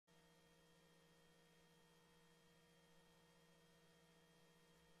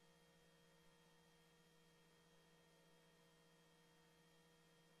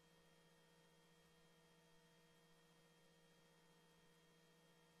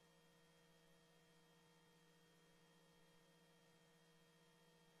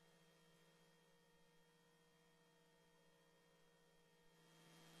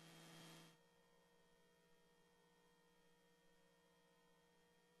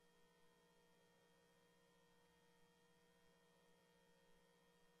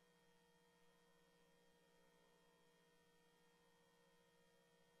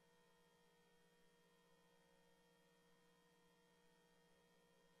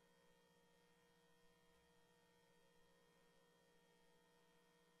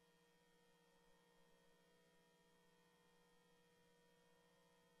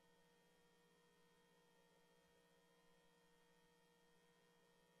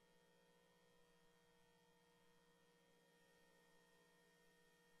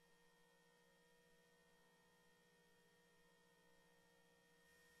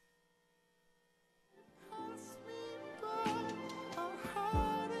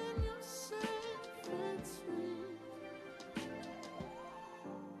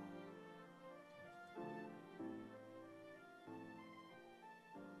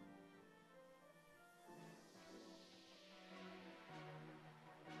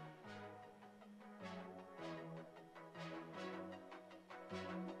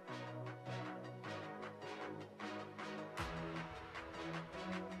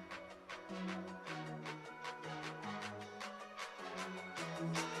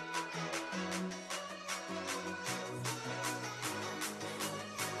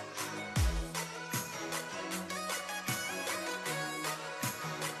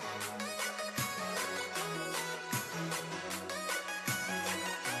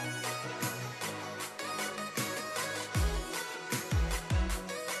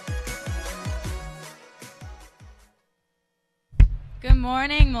Good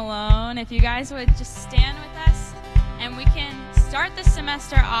morning, Malone. If you guys would just stand with us, and we can start the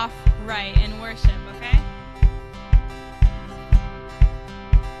semester off right in worship, okay?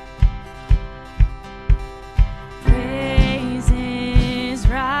 Praises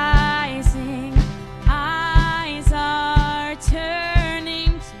rising, eyes are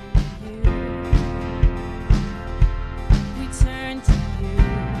turning to you. We turn to you.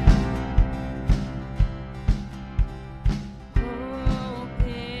 Hope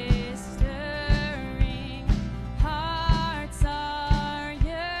is stirring, hearts are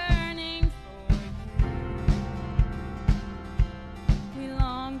yearning for you. We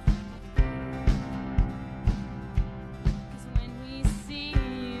long for you, 'cause when we see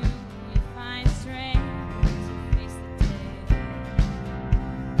you, we find strength to face the day.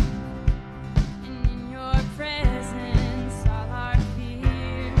 And in your presence, all our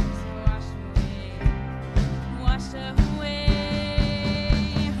fears are washed away.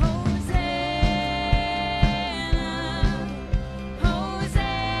 Hosanna,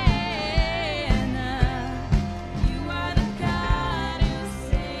 Hosanna, you are the God who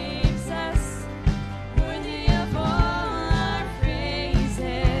saves us, worthy of all our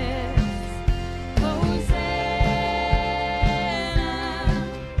praises. Hosanna,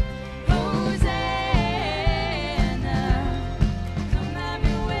 Hosanna, come have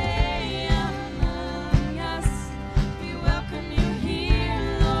your way among us. We welcome you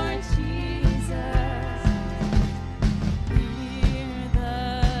here, Lord Jesus. Hear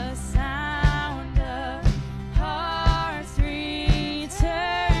the sound of hearts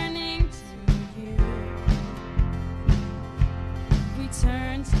returning to you. We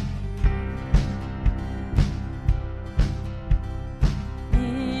turn to you.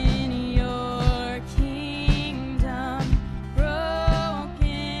 In your kingdom,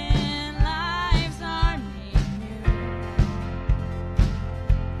 broken lives are made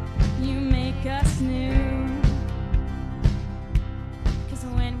new. You make us new, 'cause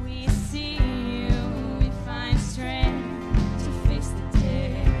when we see you, we find strength to face the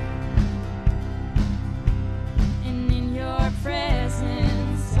day. And in your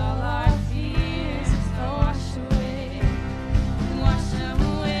presence, all our fears are washed away. Wash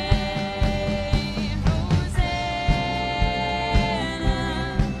away. Hosanna,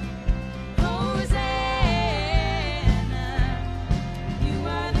 Hosanna, you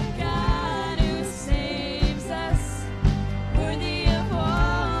are the God who saves us, worthy of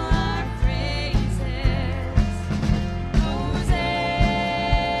all our praises. Hosanna,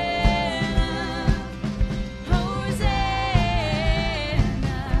 Hosanna,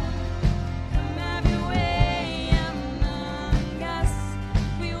 come have your way among us.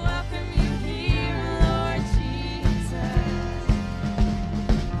 We welcome you here, Lord Jesus.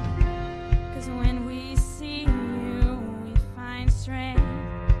 'Cause when we see you, we find strength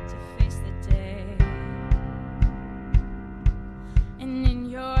to face the day. And in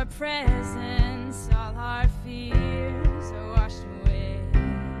your presence, all our fears are washed away.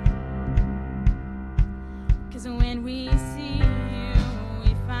 'Cause when we see you,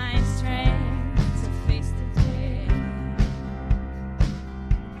 we find strength to face the day.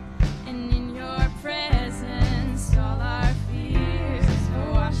 And in your presence, all our fears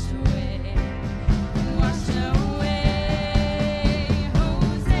are washed away. Washed away.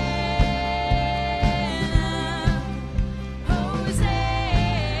 Hosanna, Hosanna,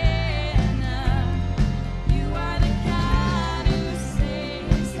 you are the God who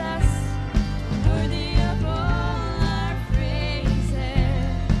saves us, worthy of all our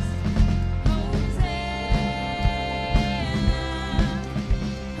praises. Hosanna,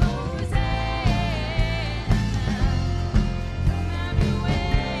 Hosanna, come have your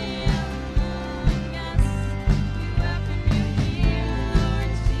way among us. We welcome you here,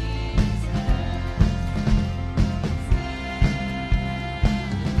 Lord Jesus.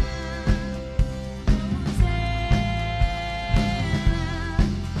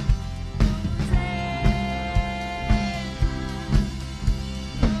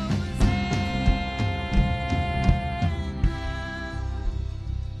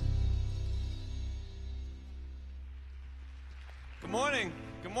 Good morning.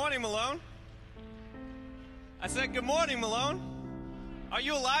 Good morning, Malone. I said good morning, Malone. Are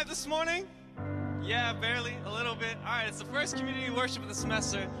you alive this morning? Yeah, barely, a little bit. All right, it's the first community worship of the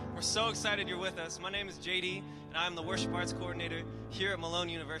semester. We're so excited you're with us. My name is JD, and I'm the worship arts coordinator here at Malone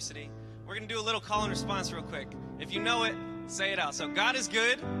University. We're going to do a little call and response real quick. If you know it, say it out. So God is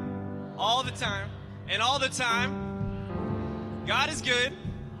good all the time, and all the time. God is good,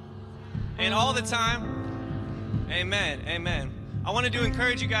 and all the time. Amen, amen. I wanted to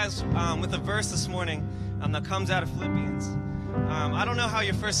encourage you guys with a verse this morning that comes out of Philippians. I don't know how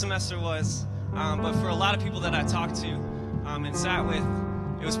your first semester was, but for a lot of people that I talked to and sat with,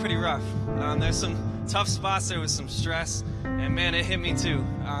 it was pretty rough. There's some tough spots, there was some stress, and man, it hit me too.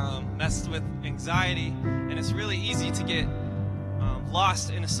 Messed with anxiety, and it's really easy to get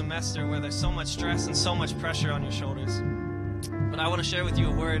lost in a semester where there's so much stress and so much pressure on your shoulders. But I want to share with you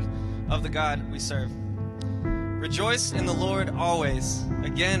a word of the God we serve. Rejoice in the Lord always.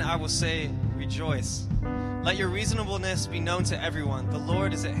 Again, I will say, rejoice. Let your reasonableness be known to everyone. The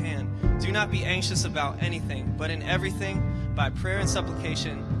Lord is at hand. Do not be anxious about anything, but in everything, by prayer and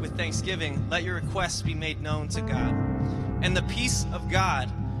supplication, with thanksgiving, let your requests be made known to God. And the peace of God,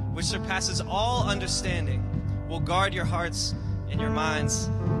 which surpasses all understanding, will guard your hearts and your minds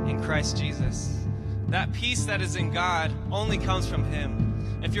in Christ Jesus. That peace that is in God only comes from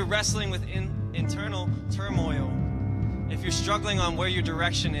Him. If you're wrestling with internal turmoil, if you're struggling on where your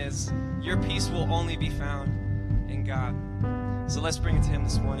direction is, your peace will only be found in God. So let's bring it to Him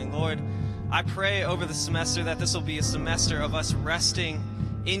this morning. Lord, I pray over the semester that this will be a semester of us resting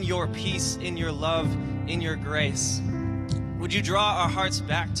in your peace, in your love, in your grace. Would you draw our hearts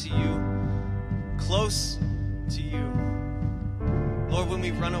back to you, close to you? Lord, when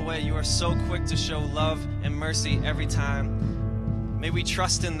we run away, you are so quick to show love and mercy every time. May we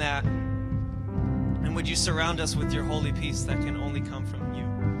trust in that. And would you surround us with your holy peace that can only come from you?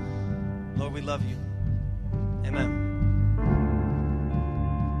 Lord, we love you. Amen.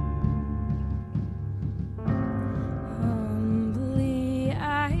 Humbly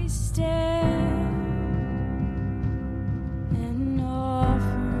I stand, an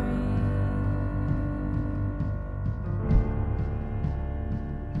offering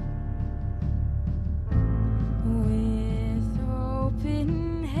with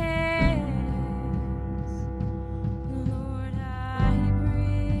open hands. Lord, I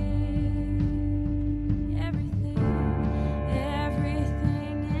bring everything.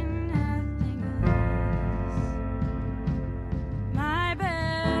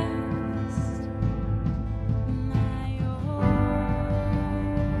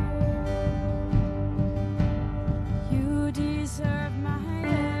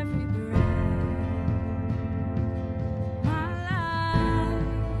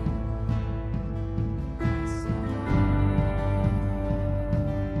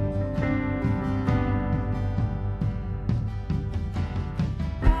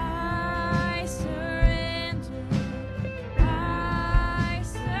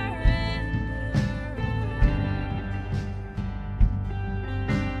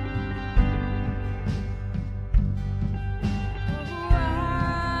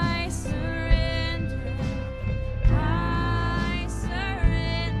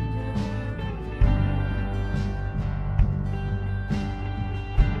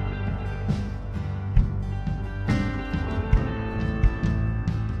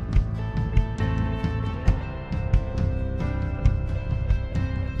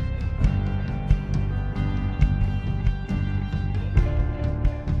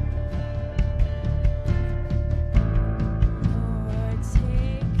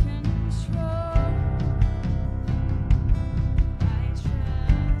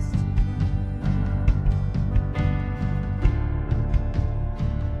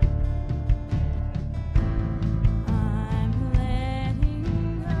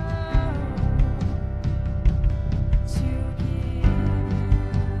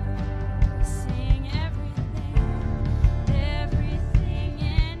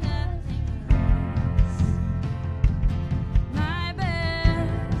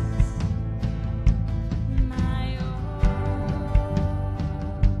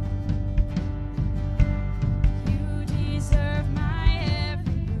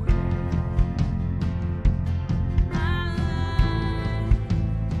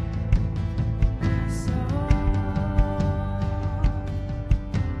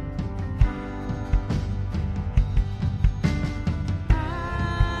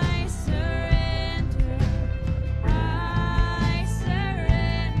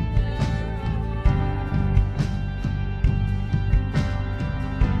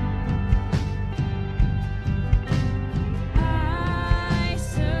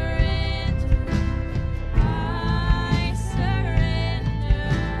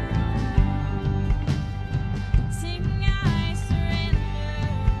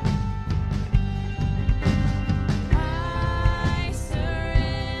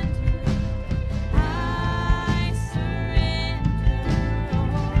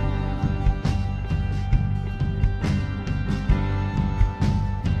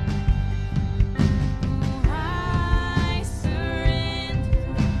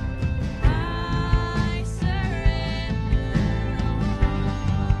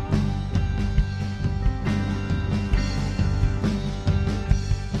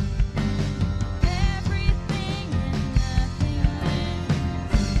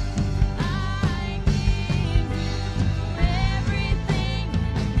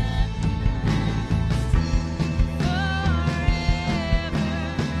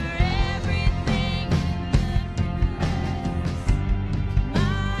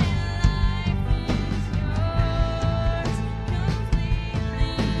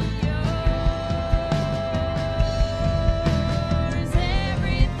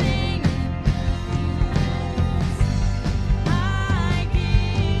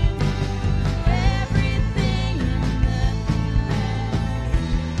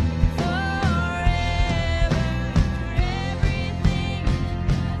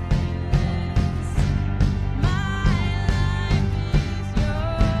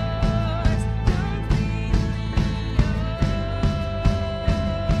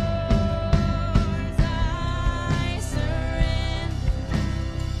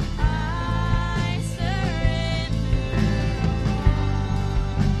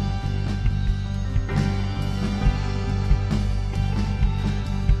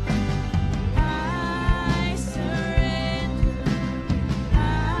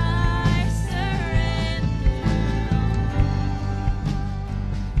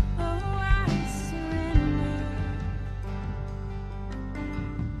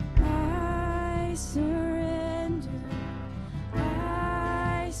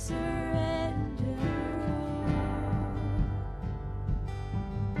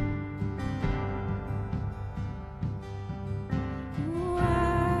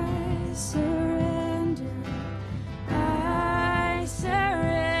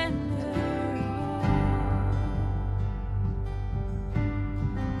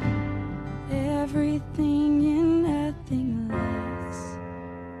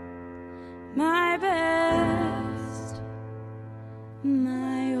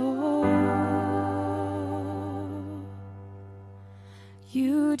 my all.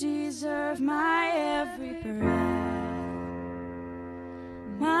 You deserve my every breath,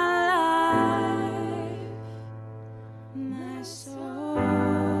 my life, my soul.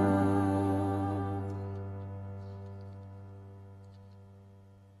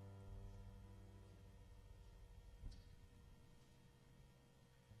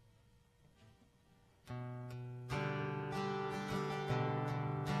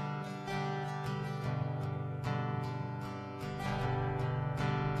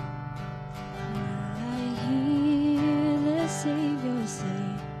 Savior say,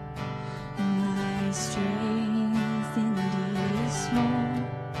 my strength indeed is small,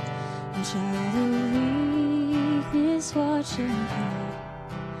 and child of weakness watch and pray,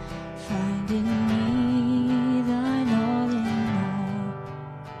 find in me thine all in all.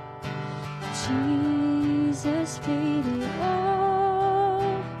 Jesus paid it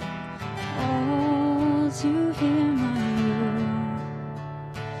all to him I owe.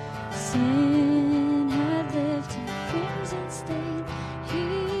 Sin had lifted crimson stain, he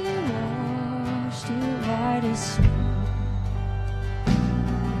washed it white as snow.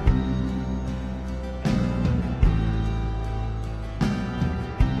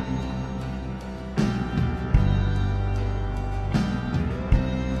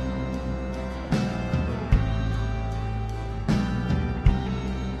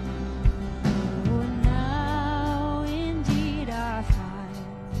 Oh, now indeed I find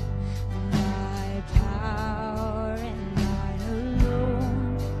thy power and thine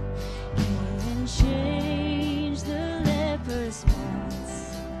alone can change the leper's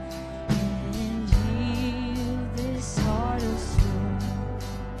spots and heal this heart of stone.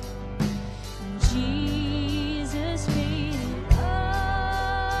 Jesus paid it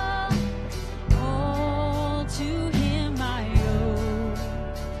all to him I owe.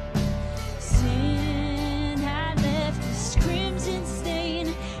 Sin had left this crimson stain,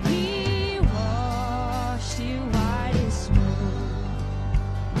 he washed it white as snow.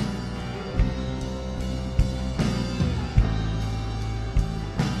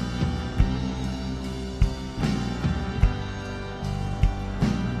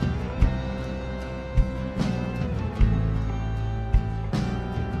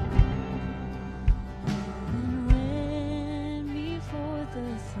 And when before the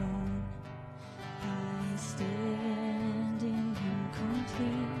throne I stand in him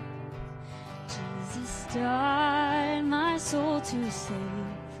complete, Jesus died my soul to save,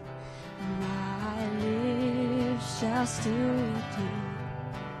 my lips shall still repeat.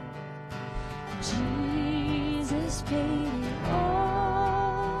 Jesus paid it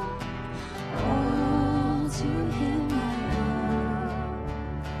all to him I owe.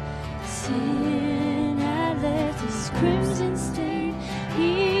 Sin had left his crimson stain,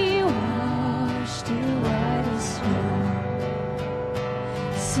 he washed it white as snow.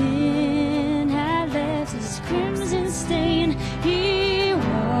 Sin had left his crimson stain, he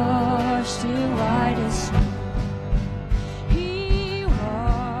washed it white as snow. He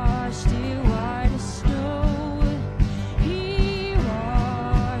washed it white as snow. He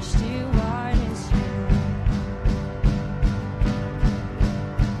washed it white as snow.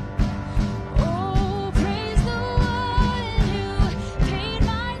 Oh, praise the one who paid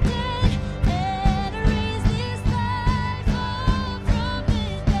my debt and raised this life up from the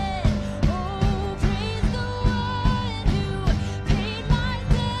dead. Oh, praise the one who paid my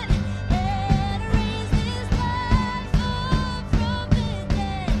debt and raised this life up from the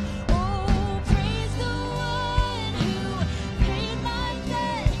dead. Oh, praise the one who paid my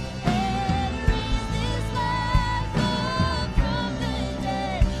debt and raised this life up from the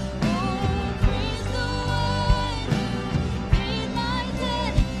dead. Oh, praise the one who paid my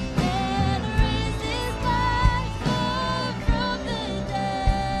debt and raised this life up from the dead.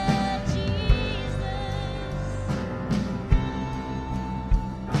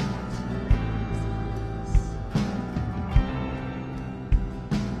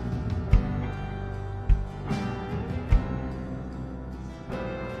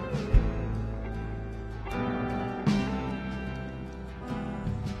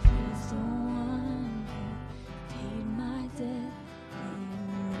 Praise the one who paid my debt and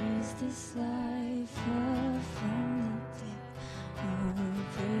raised this life up from the dead. Oh,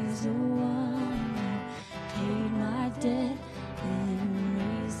 praise the one who paid my debt and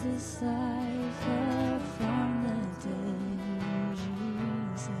raised this life up from the dead.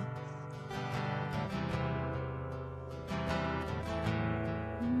 Jesus.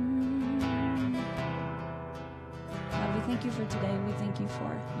 God, we thank you for today. We thank you for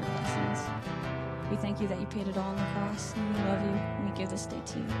your blessings. We thank you that you paid it all on the cross, and we love you, and we give this day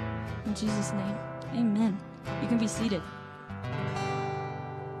to you. In Jesus' name, amen. You can be seated.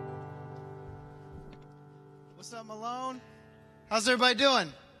 What's up, Malone? How's everybody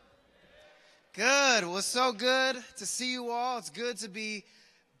doing? Good. Well, it's so good to see you all. It's good to be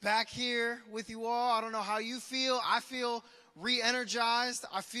back here with you all. I don't know how you feel. I feel re-energized.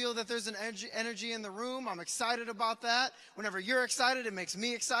 I feel that there's an energy in the room. I'm excited about that. Whenever you're excited, it makes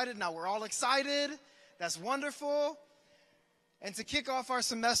me excited. Now we're all excited. That's wonderful. And to kick off our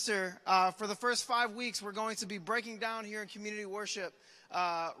semester, for the first 5 weeks, we're going to be breaking down here in community worship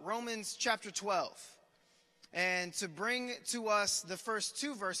Romans chapter 12. And to bring to us the first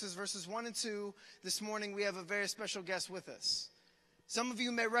two verses, verses 1 and 2, this morning we have a very special guest with us. Some of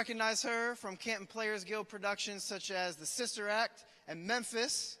you may recognize her from Canton Players Guild productions such as The Sister Act and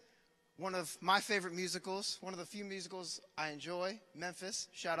Memphis, one of my favorite musicals, one of the few musicals I enjoy, Memphis.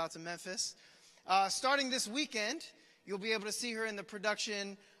 Shout out to Memphis. Starting this weekend, you'll be able to see her in the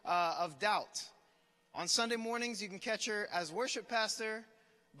production of Doubt. On Sunday mornings, you can catch her as worship pastor,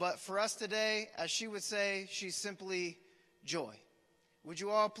 but for us today, as she would say, she's simply Joy. Would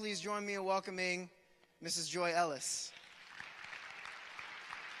you all please join me in welcoming Mrs. Joy Ellis?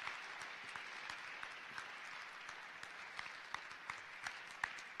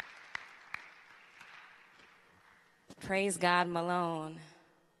 Praise God, Malone.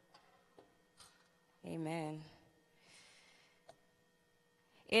 Amen.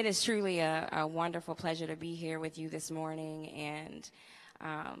 It is truly a wonderful pleasure to be here with you this morning, and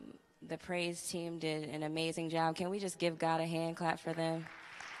the praise team did an amazing job. Can we just give God a hand clap for them?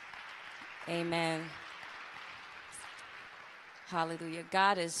 Amen. Hallelujah.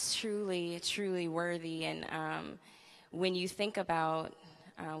 God is truly, truly worthy, and when you think about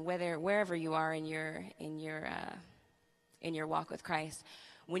wherever you are in your walk with Christ,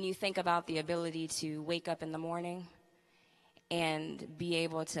 when you think about the ability to wake up in the morning and be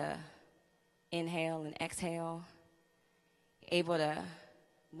able to inhale and exhale, able to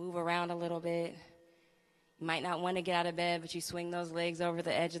move around a little bit. You might not want to get out of bed, but you swing those legs over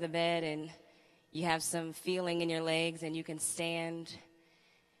the edge of the bed and you have some feeling in your legs and you can stand.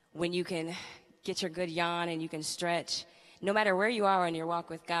 When you can get your good yawn and you can stretch. No matter where you are in your walk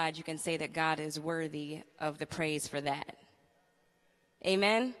with God, you can say that God is worthy of the praise for that.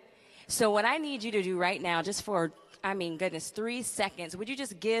 Amen? So what I need you to do right now, just for, 3 seconds, would you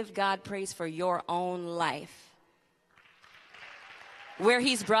just give God praise for your own life? Where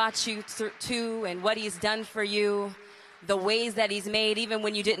he's brought you to and what he's done for you, the ways that he's made, even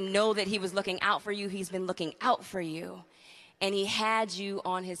when you didn't know that he was looking out for you, he's been looking out for you. And he had you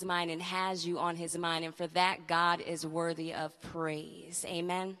on his mind and has you on his mind. And for that, God is worthy of praise.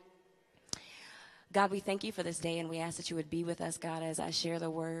 Amen. God, we thank you for this day, and we ask that you would be with us, God, as I share the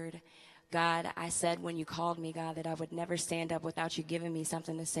word. God, I said when you called me, God, that I would never stand up without you giving me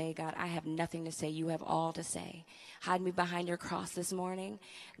something to say. God, I have nothing to say. You have all to say. Hide me behind your cross this morning.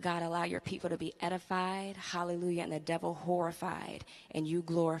 God, allow your people to be edified. Hallelujah. And the devil horrified and you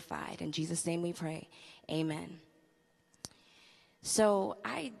glorified. In Jesus' name we pray. Amen. So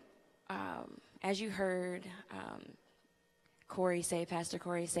as you heard Pastor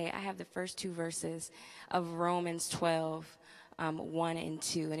Corey say, I have the first two verses of Romans 12, 1 and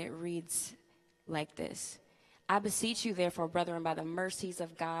 2, and it reads like this. I beseech you, therefore, brethren, by the mercies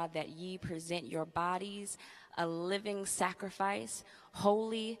of God, that ye present your bodies a living sacrifice,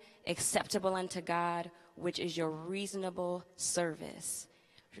 holy, acceptable unto God, which is your reasonable service.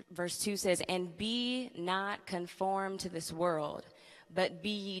 Verse 2 says, and be not conformed to this world, but be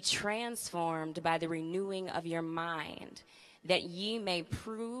ye transformed by the renewing of your mind, that ye may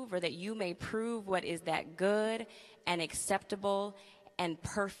prove, or that you may prove what is that good and acceptable and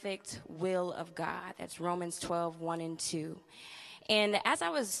perfect will of God. That's Romans 12, 1 and 2. And as I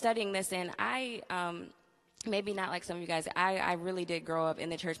was studying this, and I maybe not like some of you guys, I really did grow up in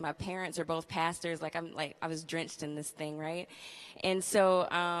the church. My parents are both pastors. I was drenched in this thing, right? And so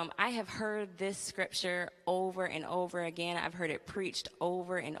I have heard this scripture over and over again. I've heard it preached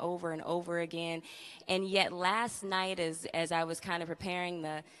over and over and over again. And yet last night, as I was kind of preparing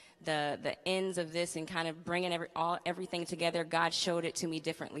the ends of this and kind of bringing everything together, God showed it to me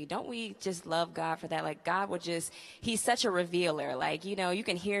differently. Don't we just love God for that? Like, God would he's such a revealer. Like, you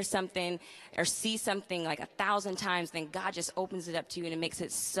can hear something or see something like 1,000 times, then God just opens it up to you and it makes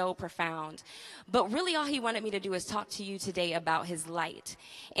it so profound. But really all he wanted me to do is talk to you today about his light.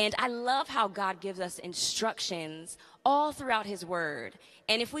 And I love how God gives us instructions all throughout his word.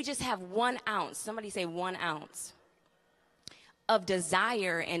 And if we just have 1 ounce, somebody say 1 ounce of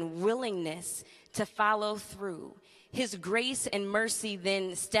desire and willingness to follow through, His grace and mercy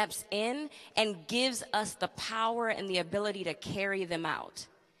then steps in and gives us the power and the ability to carry them out.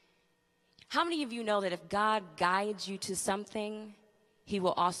 How many of you know that if God guides you to something, he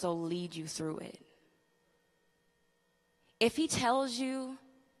will also lead you through it? If he tells you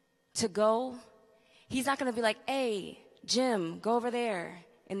to go, he's not going to be like, hey, Jim, go over there.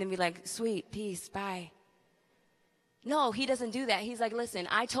 And then be like, sweet, peace, bye. No, he doesn't do that. He's like, listen,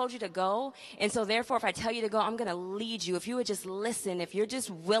 I told you to go. And so therefore, if I tell you to go, I'm going to lead you. If you would just listen, if you're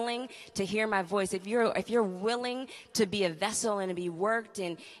just willing to hear my voice, if you're willing to be a vessel and to be worked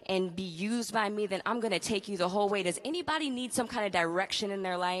and be used by me, then I'm going to take you the whole way. Does anybody need some kind of direction in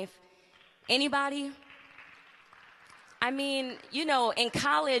their life? Anybody? I mean, you know, in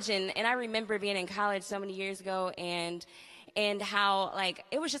college, and I remember being in college so many years ago, and how, like,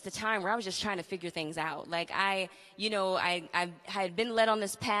 it was just a time where I was just trying to figure things out. Like, I had been led on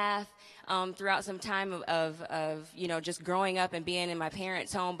this path throughout some time of you know, just growing up and being in my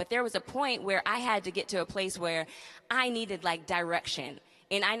parents' home. But there was a point where I had to get to a place where I needed, like, direction.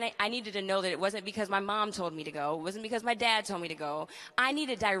 And I needed to know that it wasn't because my mom told me to go. It wasn't because my dad told me to go. I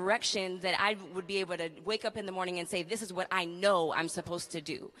needed direction that I would be able to wake up in the morning and say, this is what I know I'm supposed to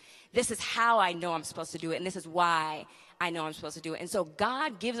do. This is how I know I'm supposed to do it. And this is why I know I'm supposed to do it. And so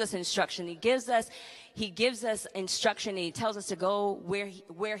God gives us instruction. He gives us instruction, and he tells us to go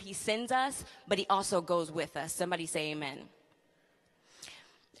where he sends us, but he also goes with us. Somebody say amen.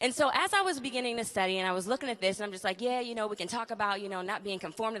 And so as I was beginning to study and I was looking at this, and I'm just like, yeah, you know, we can talk about, you know, not being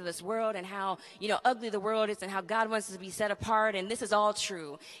conformed to this world and how, you know, ugly the world is and how God wants us to be set apart. And this is all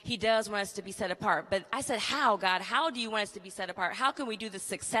true. He does want us to be set apart. But I said, how, God? How do you want us to be set apart? How can we do this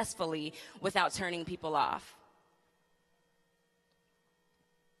successfully without turning people off?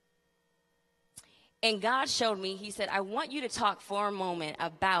 And God showed me, he said, I want you to talk for a moment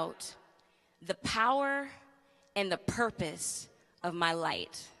about the power and the purpose of my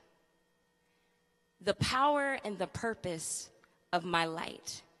light. The power and the purpose of my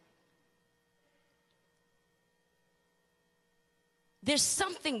light. There's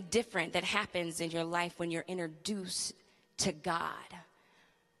something different that happens in your life when you're introduced to God.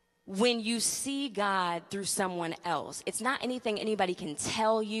 When you see God through someone else. It's not anything anybody can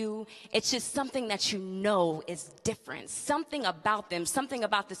tell you. It's just something that you know is different. Something about them, something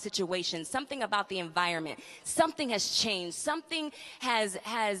about the situation, something about the environment. Something has changed. Something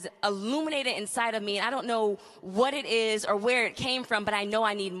has illuminated inside of me. And I don't know what it is or where it came from, but I know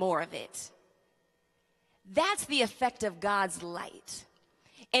I need more of it. That's the effect of God's light.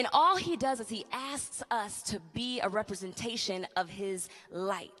 And all he does is he asks us to be a representation of his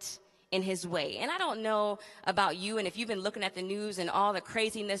light in his way. And I don't know about you, and if you've been looking at the news and all the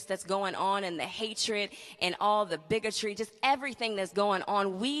craziness that's going on and the hatred and all the bigotry, just everything that's going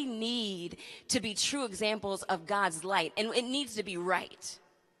on, we need to be true examples of God's light. And it needs to be right.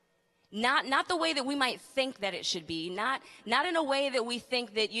 Not the way that we might think that it should be. Not in a way that we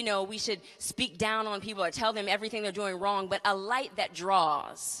think that, you know, we should speak down on people or tell them everything they're doing wrong, but a light that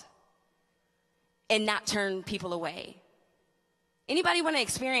draws and not turn people away. Anybody want to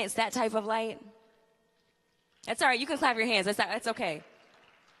experience that type of light? That's all right. You can clap your hands. That's okay.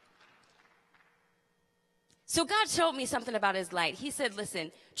 So God showed me something about his light. He said,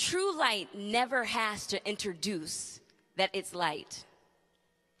 listen, true light never has to introduce that it's light.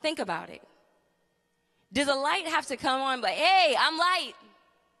 Think about it. Does a light have to come on like, hey, I'm light?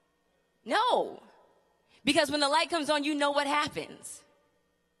 No. Because when the light comes on, you know what happens.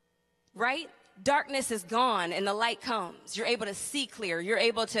 Right? Darkness is gone and the light comes. You're able to see clear. You're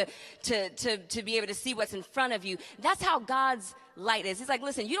able to be able to see what's in front of you. That's how God's light is. He's like,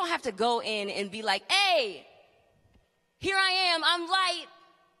 listen, you don't have to go in and be like, hey, here I am. I'm light.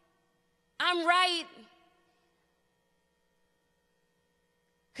 I'm right.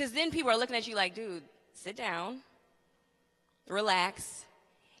 Because then people are looking at you like, dude, sit down, relax.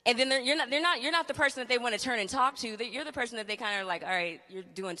 And then you're not the person that they want to turn and talk to. You're the person that they kind of like, all right, you're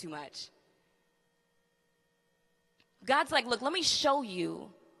doing too much. God's like, look, let me show you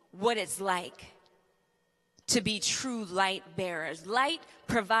what it's like to be true light bearers. Light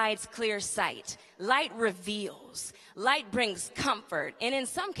provides clear sight. Light reveals. Light brings comfort. And in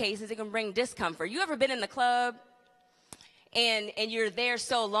some cases, it can bring discomfort. You ever been in the club? And you're there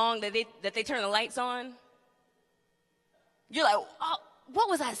so long that they turn the lights on? You're like, oh, what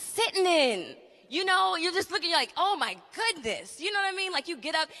was I sitting in? You know, you're just looking, you're like, oh my goodness. You know what I mean? Like you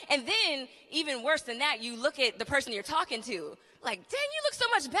get up, and then even worse than that, you look at the person you're talking to. Like, dang, you look so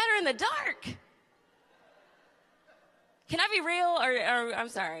much better in the dark. Can I be real? Or I'm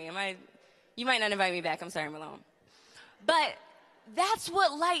sorry, you might not invite me back. I'm sorry, Malone. But that's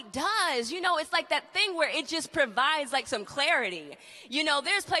what light does. You know, it's like that thing where it just provides like some clarity. You know,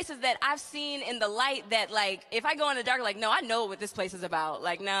 there's places that I've seen in the light that like, if I go in the dark, like, no, I know what this place is about.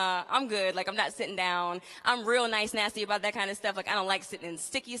 Like, nah, I'm good. Like, I'm not sitting down. I'm real nice, nasty about that kind of stuff. Like, I don't like sitting in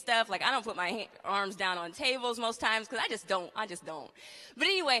sticky stuff. Like, I don't put my arms down on tables most times because I just don't. But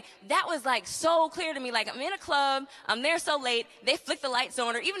anyway, that was like so clear to me. Like, I'm in a club. I'm there so late. They flick the lights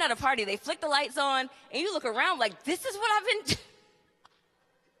on, or even at a party, they flick the lights on, and you look around like, this is what I've been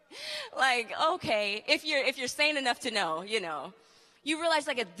like, okay, if you're sane enough to know, you know, you realize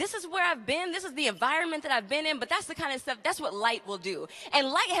like, this is where I've been, this is the environment that I've been in, but that's the kind of stuff, that's what light will do. And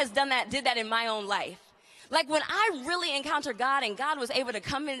light has did that in my own life. Like when I really encountered God and God was able to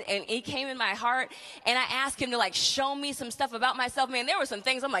come in and he came in my heart and I asked him to like show me some stuff about myself, man, there were some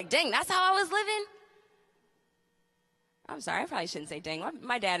things I'm like, dang, that's how I was living? I'm sorry, I probably shouldn't say dang.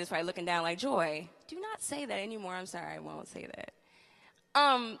 My dad is probably looking down like, Joy, do not say that anymore. I'm sorry, I won't say that.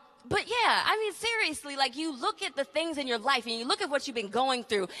 But yeah, I mean, seriously, like you look at the things in your life and you look at what you've been going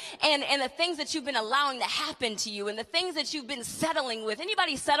through and the things that you've been allowing to happen to you and the things that you've been settling with.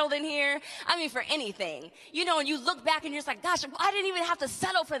 Anybody settled in here? I mean, for anything, you know, and you look back and you're just like, gosh, I didn't even have to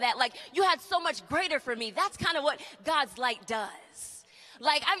settle for that. Like you had so much greater for me. That's kind of what God's light does.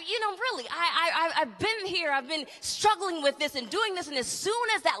 Like, really, I've been here, I've been struggling with this and doing this, and as soon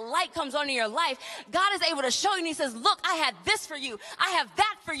as that light comes onto your life, God is able to show you, and he says, look, I had this for you, I have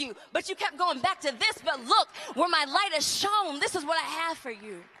that for you, but you kept going back to this, but look, where my light has shone, this is what I have for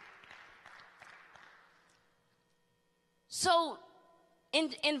you. So,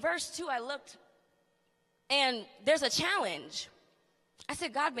 in verse 2, I looked, and there's a challenge. I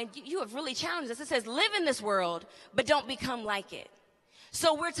said, God, man, you have really challenged us. It says, live in this world, but don't become like it.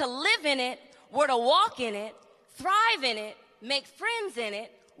 So we're to live in it, we're to walk in it, thrive in it, make friends in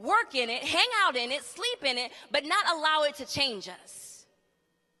it, work in it, hang out in it, sleep in it, but not allow it to change us.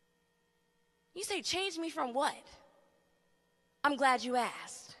 You say, change me from what? I'm glad you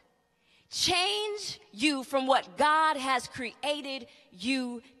asked. Change you from what God has created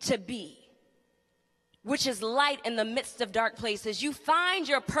you to be, which is light in the midst of dark places. You find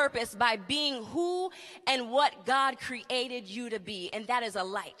your purpose by being who and what God created you to be, and that is a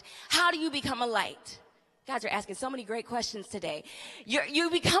light. How do you become a light? Guys are asking so many great questions today. You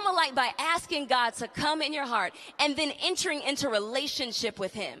become a light by asking God to come in your heart and then entering into relationship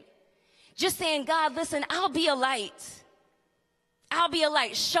with him. Just saying, God, listen, I'll be a light. I'll be a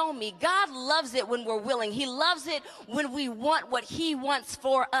light. Show me. God loves it when we're willing. He loves it when we want what he wants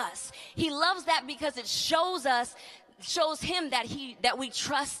for us. He loves that because it shows him that we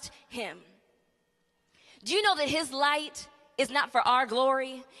trust him. Do you know that his light is not for our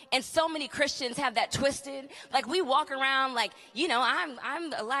glory? And so many Christians have that twisted. Like we walk around like, you know,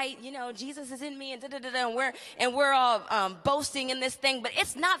 I'm the light, you know, Jesus is in me and and we're all boasting in this thing, but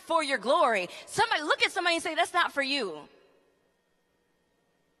it's not for your glory. Somebody look at somebody and say, that's not for you.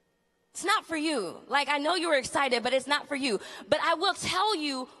 It's not for you. Like, I know you were excited, but it's not for you. But I will tell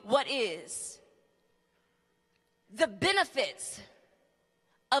you what is. The benefits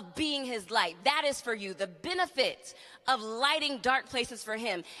of being his light, that is for you. The benefit of lighting dark places for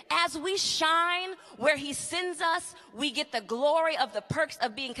him. As we shine where he sends us, we get the glory of the perks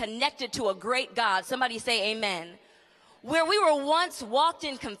of being connected to a great God. Somebody say amen. Where we were once walked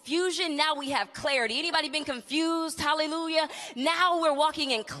in confusion, now we have clarity. Anybody been confused? Hallelujah. Now we're walking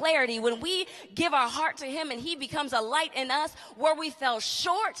in clarity. When we give our heart to him and he becomes a light in us, where we fell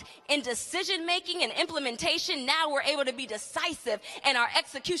short in decision making and implementation, now we're able to be decisive and our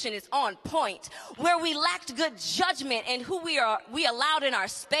execution is on point. Where we lacked good judgment and who we allowed in our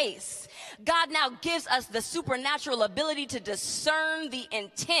space, God now gives us the supernatural ability to discern the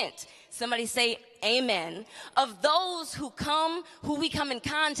intent. Somebody say amen. Of those who we come in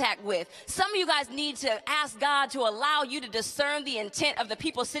contact with. Some of you guys need to ask God to allow you to discern the intent of the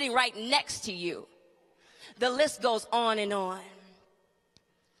people sitting right next to you. The list goes on and on.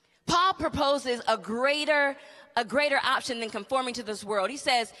 Paul proposes a greater option than conforming to this world. He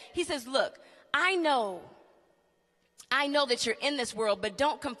says, look, I know that you're in this world, but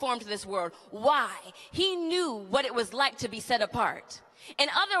don't conform to this world. Why? He knew what it was like to be set apart. In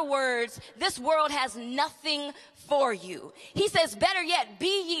other words, this world has nothing for you. He says, better yet,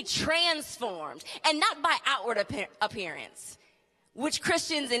 be ye transformed, and not by outward appearance. Which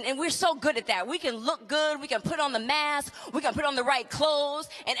Christians, and we're so good at that. We can look good, we can put on the mask, we can put on the right clothes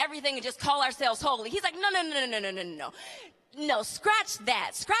and everything and just call ourselves holy. He's like, no. No, scratch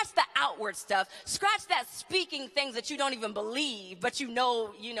that. Scratch the outward stuff. Scratch that speaking things that you don't even believe, but you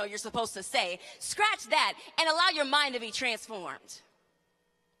know you're supposed to say. Scratch that and allow your mind to be transformed.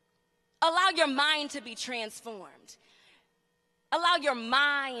 Allow your mind to be transformed. Allow your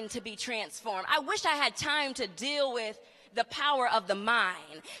mind to be transformed. I wish I had time to deal with the power of the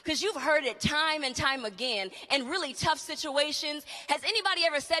mind, because you've heard it time and time again in really tough situations. Has anybody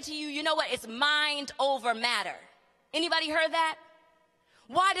ever said to you, you know what, it's mind over matter? Anybody heard that?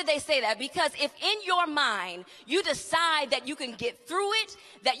 Why did they say that? Because if in your mind you decide that you can get through it,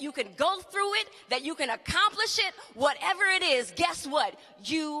 that you can go through it, that you can accomplish it, whatever it is, guess what?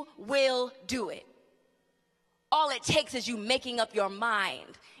 You will do it. All it takes is you making up your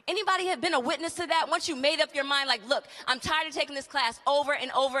mind. Anybody have been a witness to that? Once you made up your mind, like, look, I'm tired of taking this class over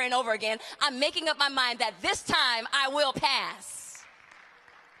and over and over again. I'm making up my mind that this time I will pass.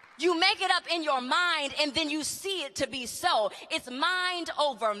 You make it up in your mind, and then you see it to be so. It's mind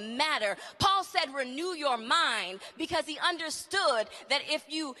over matter. Paul said, renew your mind, because he understood that if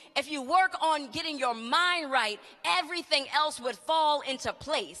you work on getting your mind right, everything else would fall into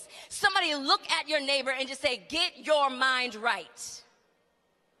place. Somebody look at your neighbor and just say, get your mind right.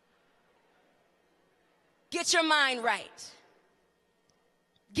 Get your mind right.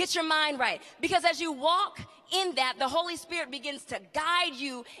 Get your mind right. Because as you walk in that, the Holy Spirit begins to guide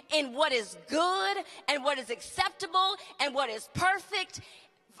you in what is good and what is acceptable and what is perfect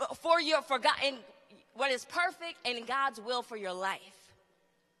for God, and what is perfect and in God's will for your life.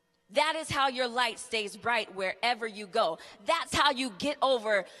 That is how your light stays bright wherever you go. That's how you get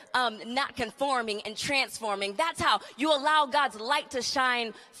over not conforming and transforming. That's how you allow God's light to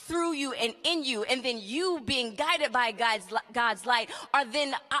shine through you and in you. And then you, being guided by God's light, are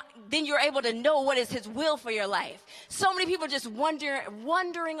then you're able to know what is his will for your life. So many people just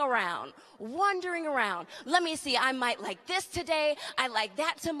wandering around. Let me see, I might like this today. I like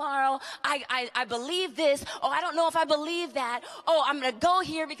that tomorrow. I believe this. Oh, I don't know if I believe that. Oh, I'm going to go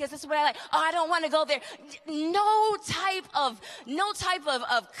here because this is what I like. Oh, I don't want to go there. No type of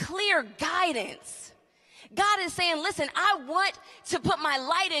clear guidance. God is saying, listen, I want to put my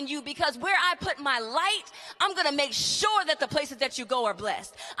light in you, because where I put my light, I'm going to make sure that the places that you go are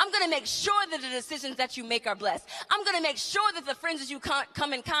blessed. I'm going to make sure that the decisions that you make are blessed. I'm going to make sure that the friends that you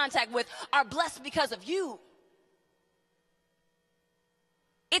come in contact with are blessed because of you.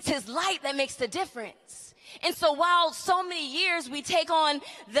 It's his light that makes the difference. And so while so many years we take on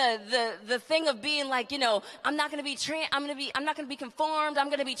the thing of being like, you know, I'm not going to be conformed. I'm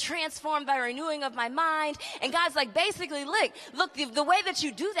going to be transformed by renewing of my mind. And God's like, basically, look, the way that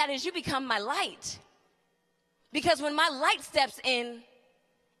you do that is you become my light. Because when my light steps in,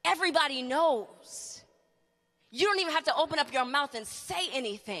 everybody knows. You don't even have to open up your mouth and say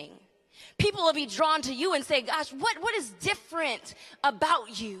anything. People will be drawn to you and say, gosh, what is different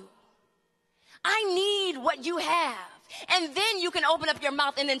about you? I need what you have. And then you can open up your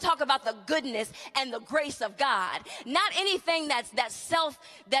mouth and then talk about the goodness and the grace of God. Not anything that's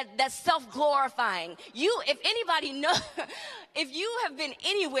self-glorifying. If anybody know, if you have been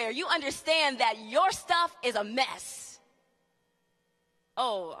anywhere, you understand that your stuff is a mess.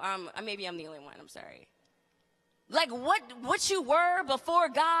 Oh, maybe I'm the only one. I'm sorry. Like what you were before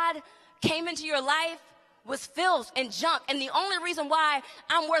God came into your life was filth and junk. And the only reason why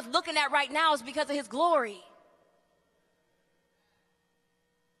I'm worth looking at right now is because of his glory.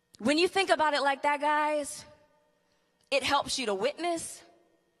 When you think about it like that, guys, it helps you to witness.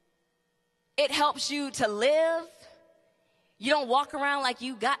 It helps you to live. You don't walk around like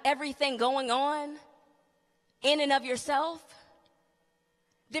you got everything going on in and of yourself.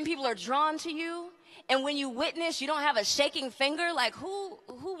 Then people are drawn to you. And when you witness, you don't have a shaking finger. Like, who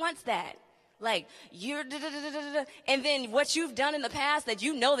wants that? Like, you're da-da-da-da-da-da. And then what you've done in the past that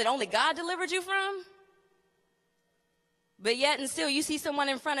you know that only God delivered you from. But yet and still you see someone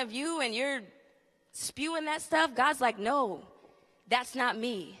in front of you and you're spewing that stuff. God's like, no, that's not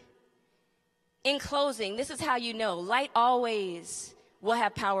me. In closing, this is how you know. Light always will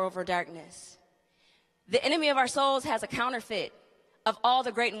have power over darkness. The enemy of our souls has a counterfeit of all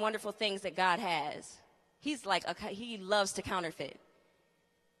the great and wonderful things that God has. He loves to counterfeit.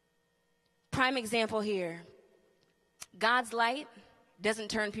 Prime example here. God's light doesn't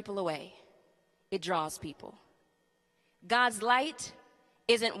turn people away. It draws people. God's light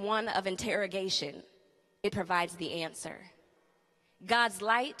isn't one of interrogation. It provides the answer. God's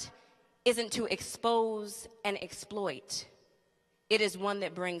light isn't to expose and exploit. It is one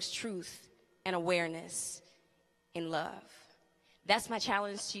that brings truth and awareness in love. That's my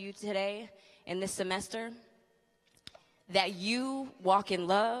challenge to you today in this semester, that you walk in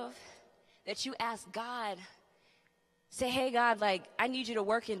love, that you ask God, say, hey, God, like, I need you to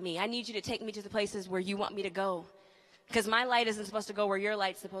work in me. I need you to take me to the places where you want me to go. Because my light isn't supposed to go where your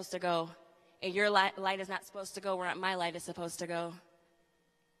light's supposed to go. And your light is not supposed to go where my light is supposed to go.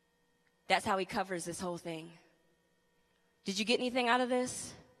 That's how he covers this whole thing. Did you get anything out of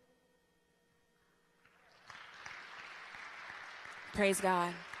this? Praise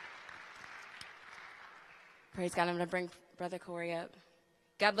God. Praise God. I'm going to bring Brother Corey up.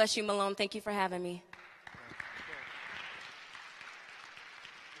 God bless you, Malone. Thank you for having me.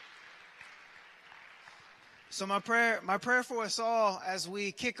 So my prayer for us all as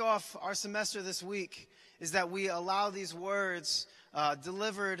we kick off our semester this week is that we allow these words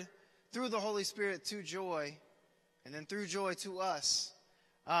delivered through the Holy Spirit to Joy, and then through Joy to us,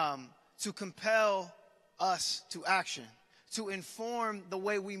 to compel us to action, to inform the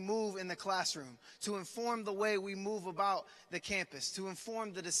way we move in the classroom, to inform the way we move about the campus, to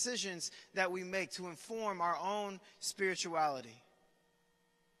inform the decisions that we make, to inform our own spirituality.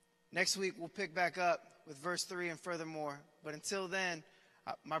 Next week, we'll pick back up with verse 3 and furthermore. But until then,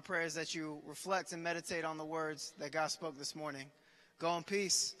 my prayer is that you reflect and meditate on the words that God spoke this morning. Go in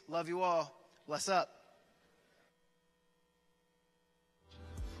peace. Love you all. Bless up.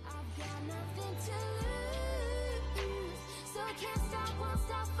 I've got nothing to lose, so can't stop, won't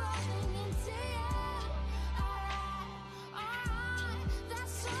stop falling into you.